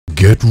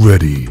Get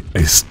ready,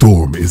 a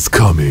storm is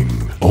coming,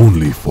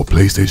 only for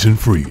PlayStation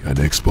 3 and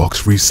Xbox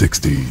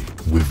 360.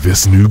 With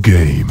this new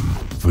game,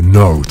 the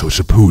Naruto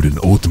Shippuden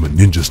Ultimate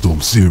Ninja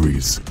Storm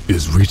series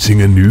is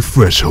reaching a new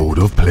threshold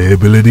of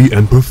playability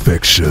and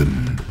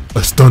perfection.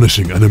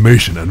 Astonishing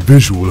animation and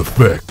visual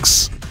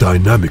effects,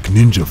 dynamic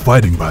ninja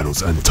fighting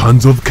battles and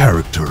tons of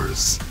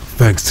characters.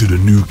 Thanks to the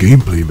new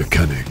gameplay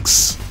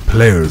mechanics,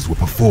 players will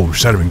perform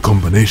shattering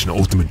combination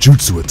ultimate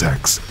jutsu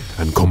attacks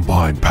and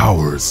combine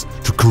powers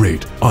to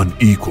create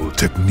unequal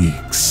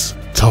techniques.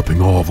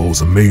 Topping all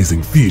those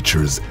amazing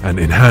features and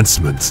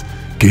enhancements,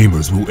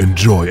 gamers will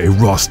enjoy a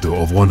roster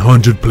of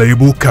 100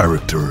 playable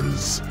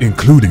characters,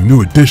 including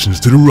new additions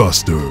to the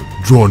roster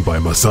drawn by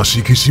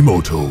Masashi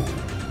Kishimoto.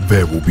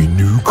 There will be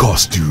new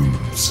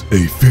costumes,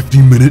 a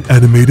 50-minute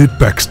animated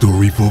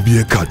backstory for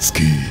the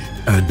Akatsuki,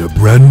 and a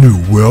brand new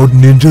World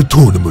Ninja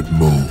Tournament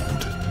mode.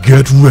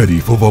 Get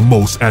ready for the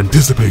most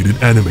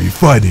anticipated anime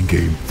fighting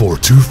game for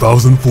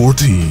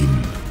 2014.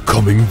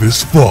 Coming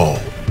this fall,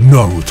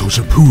 Naruto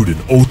Shippuden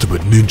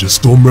Ultimate Ninja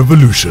Storm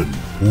Revolution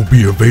will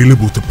be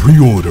available to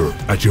pre-order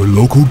at your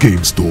local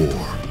game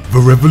store.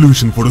 The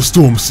revolution for the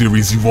Storm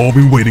series you've all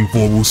been waiting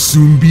for will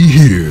soon be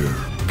here.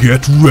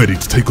 Get ready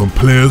to take on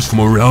players from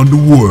around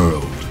the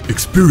world.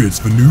 Experience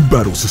the new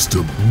battle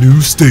system, new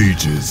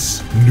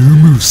stages, new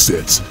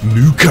movesets,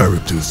 new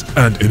characters,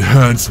 and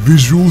enhanced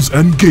visuals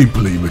and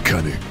gameplay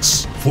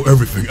mechanics. For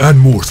everything and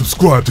more,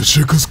 subscribe to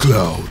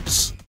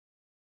ShikasClouds.